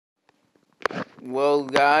Well,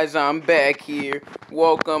 guys, I'm back here.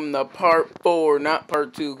 Welcome to part 4, not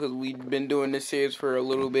part 2, because we've been doing this series for a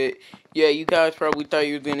little bit. Yeah, you guys probably thought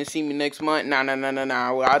you were going to see me next month. Nah.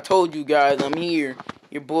 Well, I told you guys, I'm here.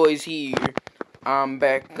 Your boy's here. I'm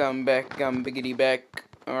back, I'm biggity back.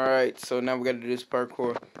 Alright, so now we gotta do this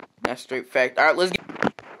parkour. That's straight fact. Alright, let's get...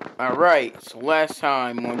 Alright, so last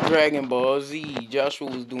time on Dragon Ball Z, Joshua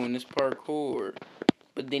was doing this parkour.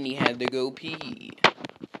 But then he had to go pee.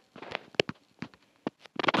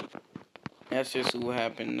 That's just what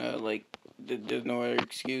happened, like, there's no other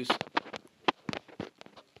excuse.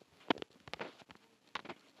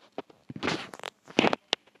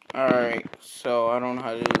 Alright, so I don't know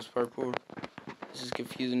how to do this parkour. This is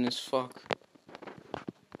confusing as fuck.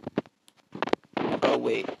 Oh,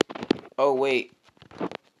 wait. Oh, wait.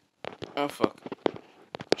 Oh, fuck.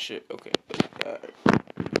 Shit, okay. Alright.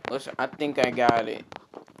 Listen, I think I got it.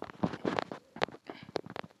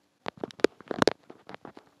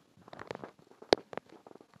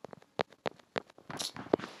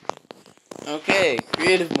 Okay,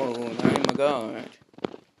 creative mode. Oh my god.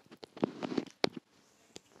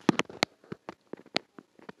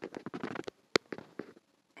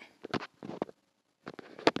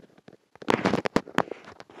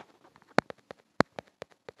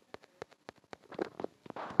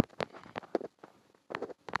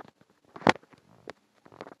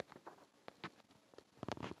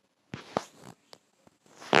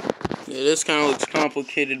 Yeah, this kind of looks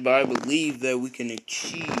complicated, but I believe that we can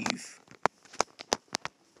achieve.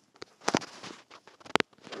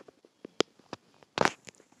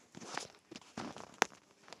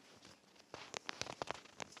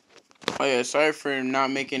 Oh yeah, sorry for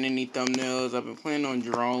not making any thumbnails. I've been planning on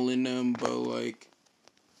drawing them, but like,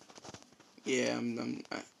 yeah,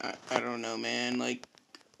 I don't know, man. Like,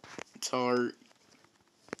 it's hard.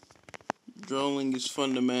 Drawing is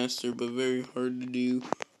fun to master, but very hard to do.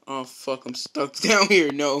 Oh fuck, I'm stuck down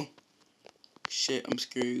here. No. Shit, I'm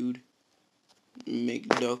screwed. Make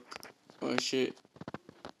duck. Oh shit.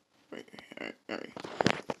 Alright.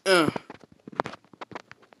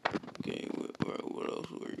 Okay, what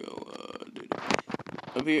else we go? Dude.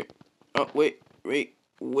 Up here. Oh, wait.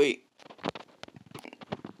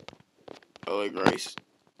 I like rice.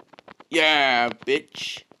 Yeah,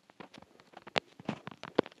 bitch.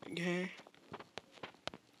 Okay.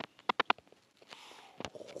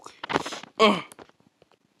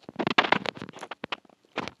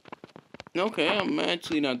 Okay, I'm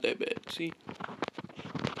actually not that bad. See?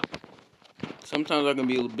 Sometimes I can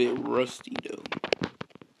be a little bit rusty, though.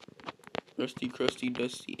 Rusty, crusty,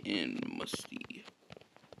 dusty, and musty.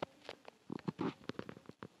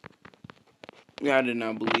 Yeah, I did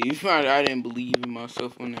not believe. I didn't believe in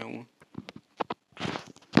myself on that one.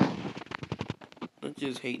 I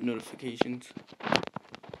just hate notifications.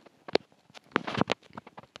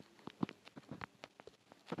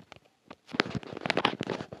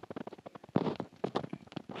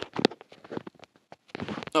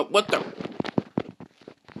 Oh, what the?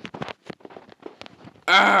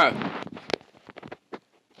 Ah!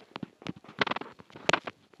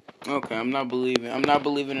 Okay, I'm not believing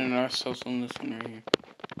in ourselves on this one right here.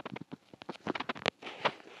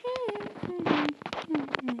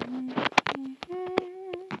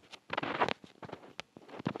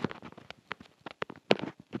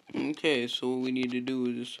 Okay, so what we need to do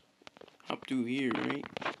is just hop through here, right?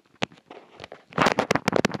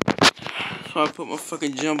 So I put my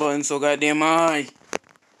fucking jump button so goddamn high.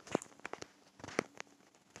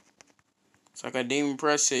 It's like I didn't even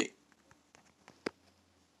press it.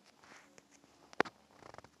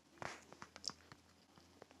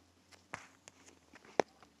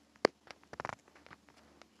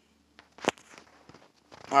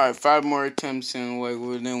 Alright, 5 more attempts and like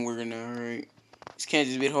then we're gonna, alright. This can't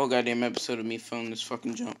just be the whole goddamn episode of me filming this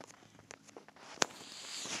fucking jump.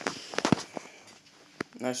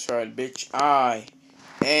 That's right, bitch. I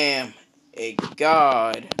am a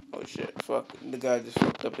god. Oh shit, fuck. The guy just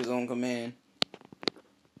fucked up his own command.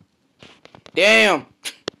 Damn!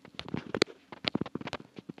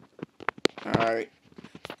 Alright.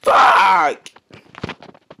 Fuck!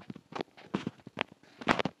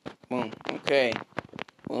 Boom. Okay.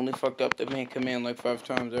 We only fucked up the main command like 5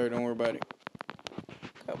 times. Alright, don't worry about it.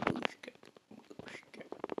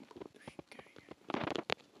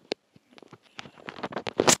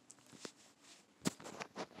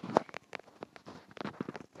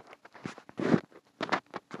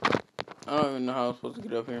 I don't even know how I'm supposed to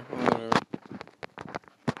get up here. Whatever.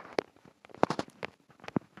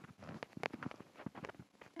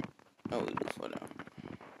 Oh, we do fall down.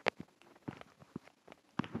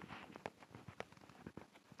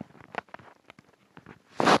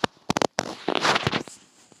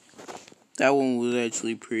 That one was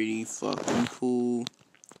actually pretty fucking cool.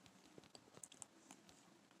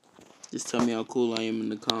 Just tell me how cool I am in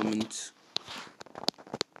the comments.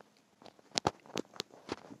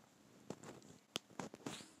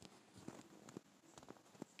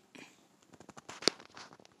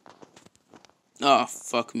 Oh,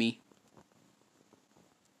 fuck me.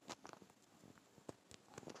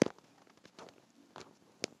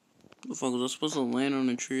 The fuck, was I supposed to land on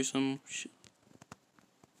a tree or something? Shit.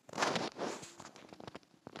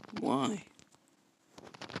 Why?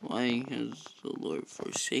 Why has the Lord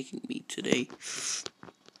forsaken me today?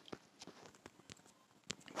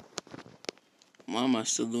 Why am I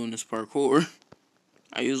still doing this parkour?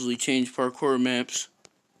 I usually change parkour maps.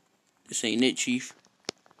 This ain't it, Chief.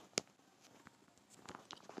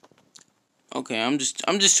 Okay, I'm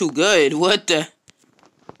just too good. What the?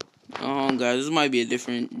 Oh, guys, this might be a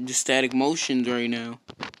different, just static motions right now.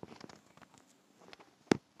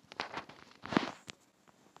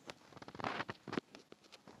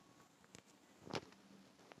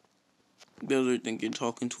 Bills think you're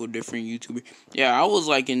talking to a different YouTuber. Yeah, I was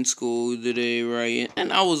like in school today, right?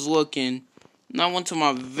 And I was looking, and I went to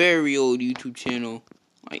my very old YouTube channel.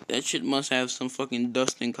 Like, that shit must have some fucking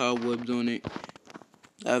dust and cobwebs on it.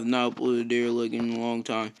 I have not uploaded there like in a long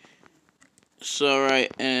time. So,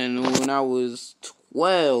 right, and when I was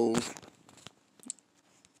 12,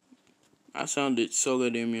 I sounded so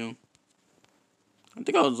goddamn young. I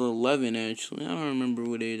think I was 11, actually. I don't remember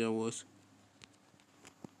what age I was.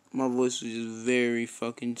 My voice was just very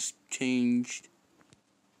fucking changed.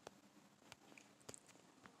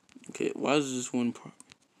 Okay, why is this one part?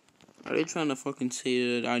 Are they trying to fucking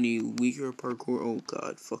say that I need weaker parkour? Oh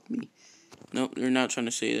god, fuck me. Nope, they're not trying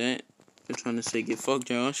to say that. They're trying to say get fucked,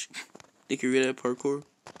 Josh. Think you're good at parkour?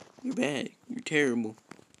 You're bad. You're terrible.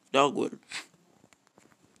 Dog water.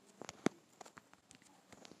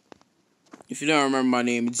 If you don't remember my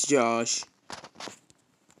name, it's Josh.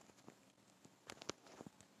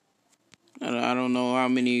 I don't know how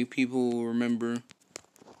many people remember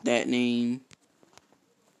that name.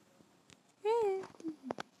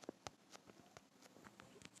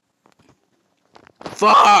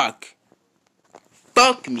 Fuck!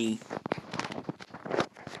 Fuck me.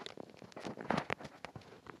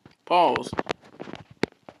 Pause.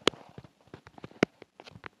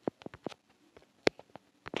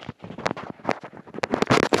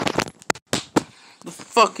 The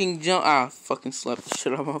fucking jump. Ah, fucking slapped the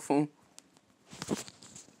shit out of my phone.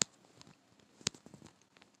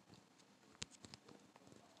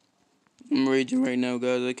 I'm raging right now,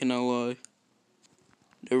 guys. I cannot lie.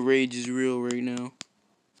 The rage is real right now.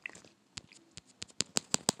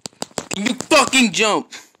 Can you fucking jump?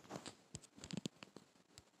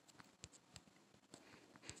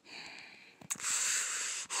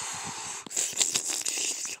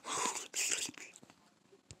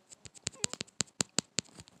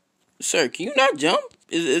 Sir, can you not jump?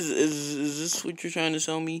 Is this what you're trying to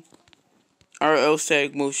tell me? RL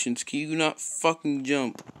static motions, can you not fucking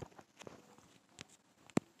jump?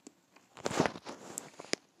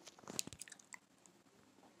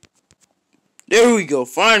 There we go,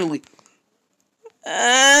 finally.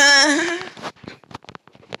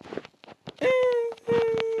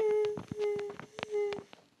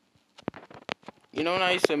 You know when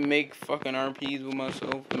I used to make fucking RPs with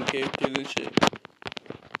myself and characters and shit?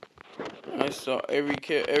 I saw every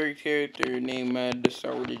character named had to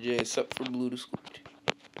start with a J except for Blue the Squid.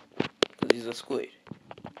 Because he's a squid.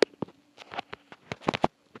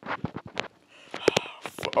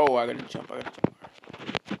 Oh, I gotta jump.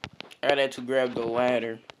 I had to grab the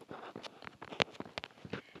ladder.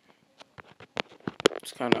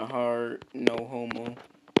 It's kind of hard. No homo.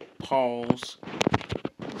 Pause.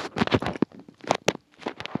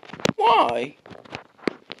 Why?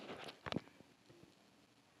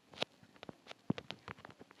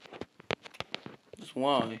 Just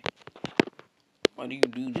why? Why do you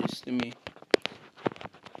do this to me?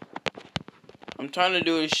 I'm trying to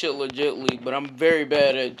do this shit legitly, but I'm very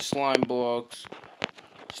bad at slime blocks.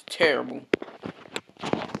 It's terrible.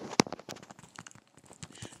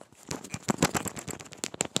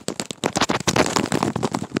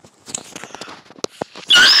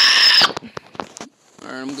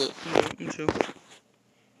 Alright, I'm good. I'm chill.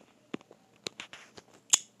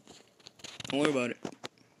 Don't worry about it.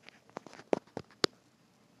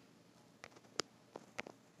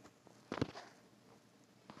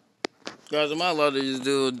 Guys, am I allowed to just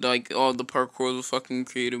do like all the parkour with fucking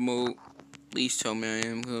creative mode? Please tell me I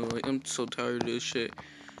am. Like, I'm so tired of this shit.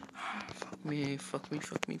 Fuck me, fuck me,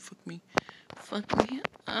 fuck me, fuck me. Fuck me.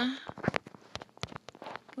 Alright.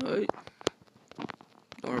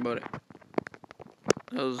 Don't worry about it.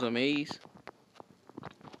 That was a maze.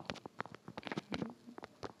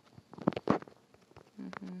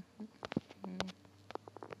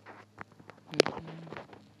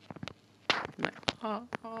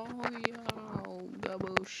 yo,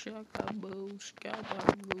 gabo shaka boosh,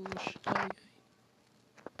 gabo boosh.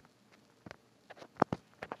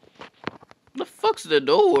 The fuck's the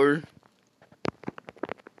door?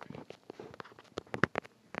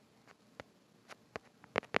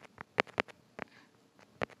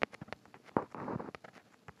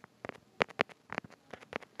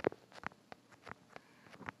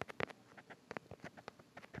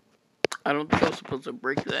 I don't think I was supposed to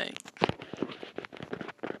break that.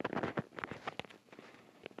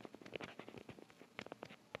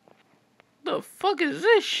 The fuck is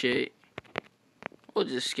this shit? We'll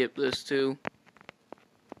just skip this too.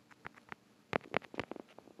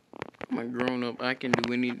 I'm a grown up. I can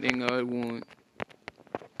do anything I want.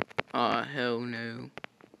 Ah, hell no.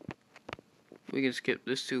 We can skip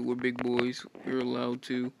this too. We're big boys. We're allowed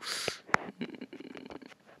to.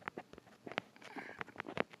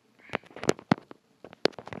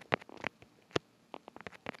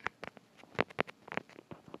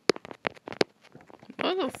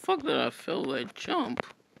 Why the fuck did I fail that jump?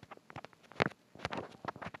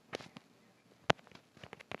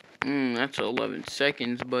 That's 11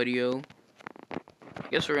 seconds, buddy-o. I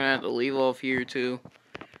guess we're gonna have to leave off here, too.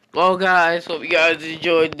 Well, guys, hope you guys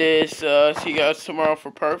enjoyed this. See you guys tomorrow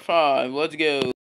for part 5. Let's go.